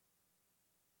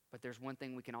 But there's one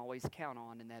thing we can always count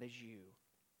on, and that is you.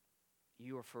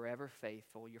 You are forever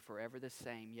faithful. You're forever the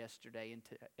same yesterday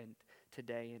and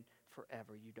today and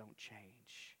forever. You don't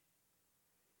change.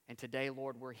 And today,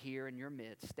 Lord, we're here in your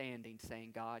midst, standing,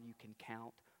 saying, God, you can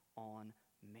count on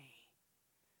me.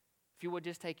 If you would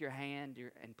just take your hand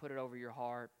and put it over your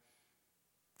heart.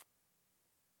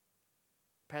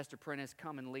 Pastor Prentice,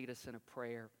 come and lead us in a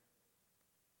prayer.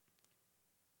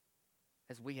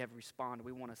 As we have responded,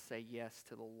 we want to say yes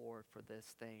to the Lord for this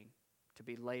thing, to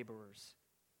be laborers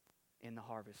in the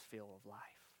harvest field of life.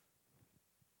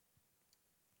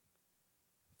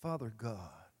 Father God,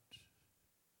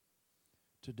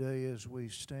 today as we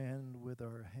stand with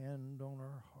our hand on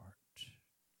our heart,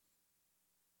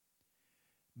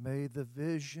 may the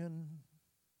vision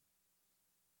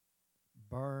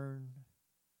burn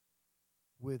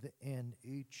within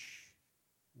each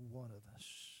one of us.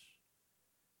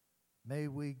 May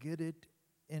we get it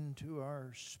into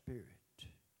our spirit.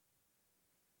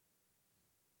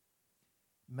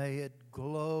 May it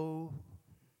glow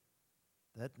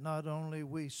that not only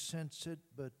we sense it,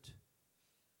 but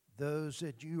those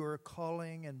that you are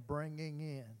calling and bringing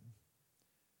in,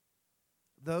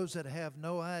 those that have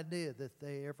no idea that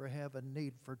they ever have a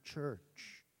need for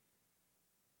church,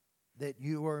 that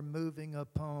you are moving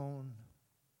upon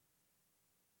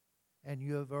and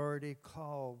you have already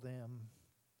called them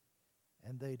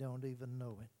and they don't even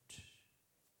know it.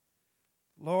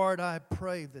 Lord, I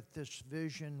pray that this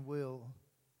vision will,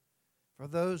 for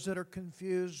those that are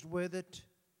confused with it,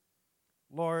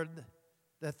 Lord,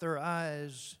 that their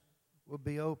eyes will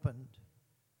be opened,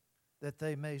 that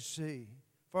they may see.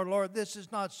 For Lord, this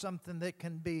is not something that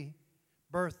can be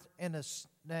birthed in us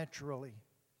naturally,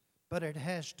 but it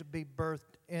has to be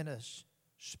birthed in us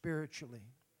spiritually.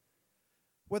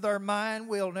 With our mind,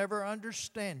 we'll never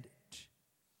understand it,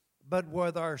 but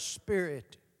with our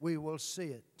spirit, we will see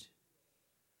it.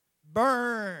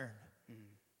 Burn,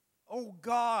 oh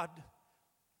God,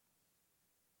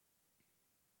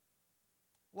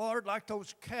 Lord, like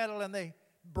those cattle, and they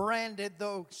branded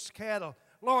those cattle.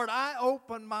 Lord, I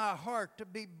open my heart to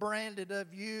be branded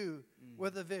of you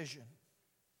with a vision.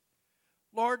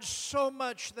 Lord, so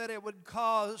much that it would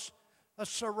cause a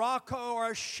sirocco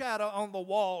or a shadow on the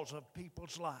walls of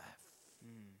people's life.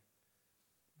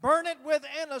 Burn it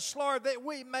within us, Lord, that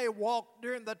we may walk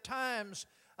during the times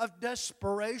of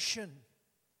desperation,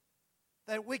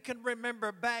 that we can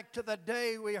remember back to the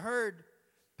day we heard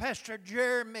Pastor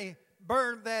Jeremy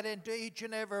burn that into each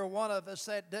and every one of us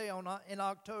that day in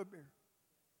October.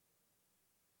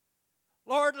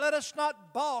 Lord, let us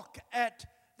not balk at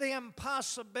the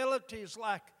impossibilities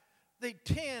like the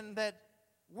 10 that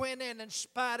went in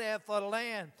spite of the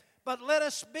land. But let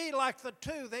us be like the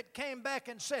 2 that came back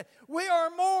and said, we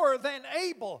are more than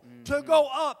able to go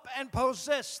up and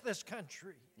possess this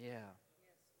country. Yeah.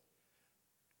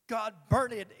 God,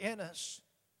 burn it in us.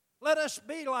 Let us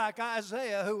be like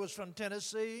Isaiah, who was from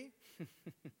Tennessee.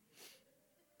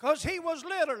 Because he was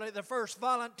literally the first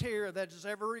volunteer that is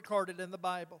ever recorded in the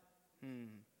Bible.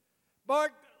 But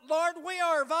Lord, we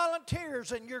are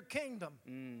volunteers in your kingdom.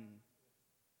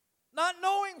 Not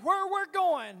knowing where we're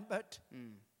going, but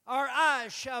our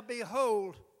eyes shall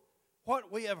behold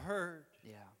what we have heard.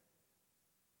 Yeah.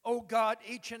 Oh God,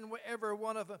 each and every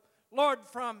one of them. Lord,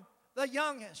 from the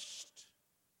youngest.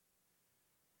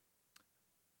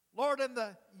 Lord, and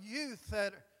the youth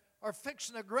that are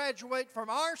fixing to graduate from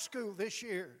our school this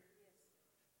year,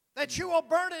 that you will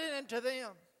burn it into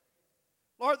them.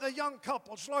 Lord, the young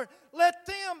couples, Lord, let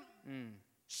them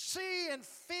see and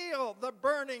feel the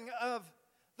burning of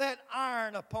that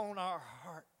iron upon our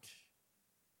heart,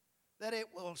 that it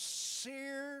will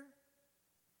sear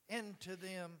into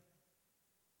them.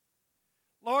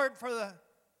 Lord, for the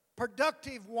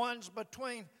productive ones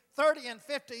between 30 and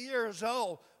 50 years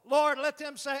old, Lord, let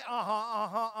them say,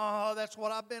 that's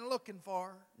what I've been looking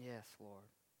for. Yes, Lord.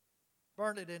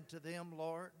 Burn it into them,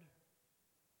 Lord.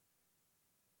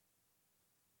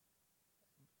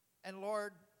 And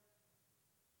Lord,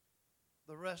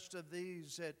 the rest of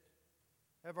these that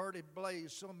have already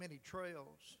blazed so many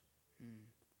trails,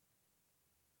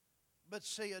 but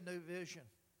see a new vision.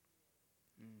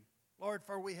 Lord,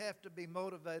 for we have to be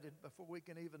motivated before we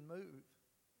can even move.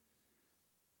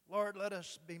 Lord, let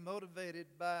us be motivated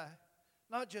by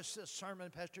not just this sermon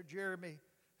Pastor Jeremy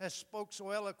has spoke so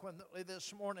eloquently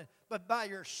this morning, but by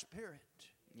your Spirit.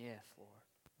 Yes, Lord.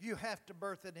 You have to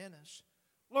birth it in us.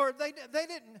 Lord, they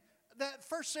didn't, that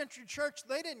first century church,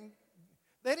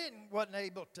 wasn't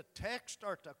able to text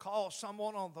or to call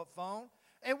someone on the phone.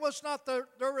 It was not their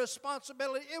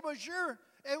responsibility. It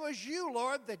was you,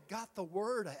 Lord, that got the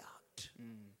word out.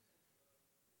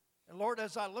 And Lord,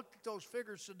 as I looked at those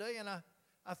figures today, and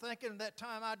I think in that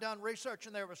time I done research,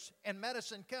 and there was, in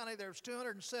Madison County, there was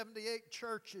 278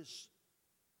 churches.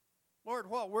 Lord,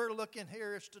 what we're looking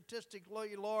here is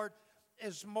statistically, Lord,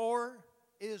 is more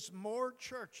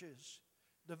churches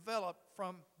developed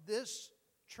from this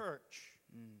church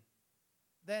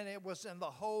than it was in the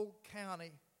whole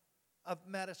county of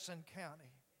Madison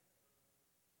County.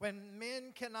 When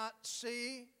men cannot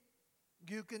see,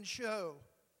 you can show.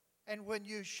 And when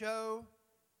you show,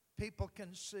 people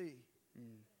can see.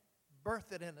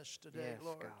 Birth it in us today, Yes,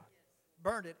 Lord. God.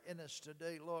 Burn it in us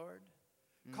today, Lord.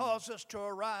 Cause us to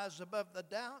arise above the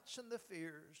doubts and the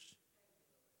fears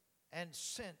and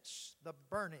sense the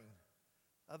burning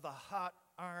of the hot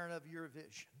iron of your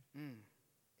vision.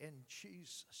 In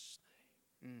Jesus'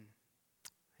 name.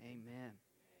 Amen.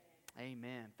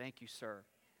 Amen. Thank you, sir.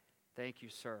 Thank you,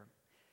 sir.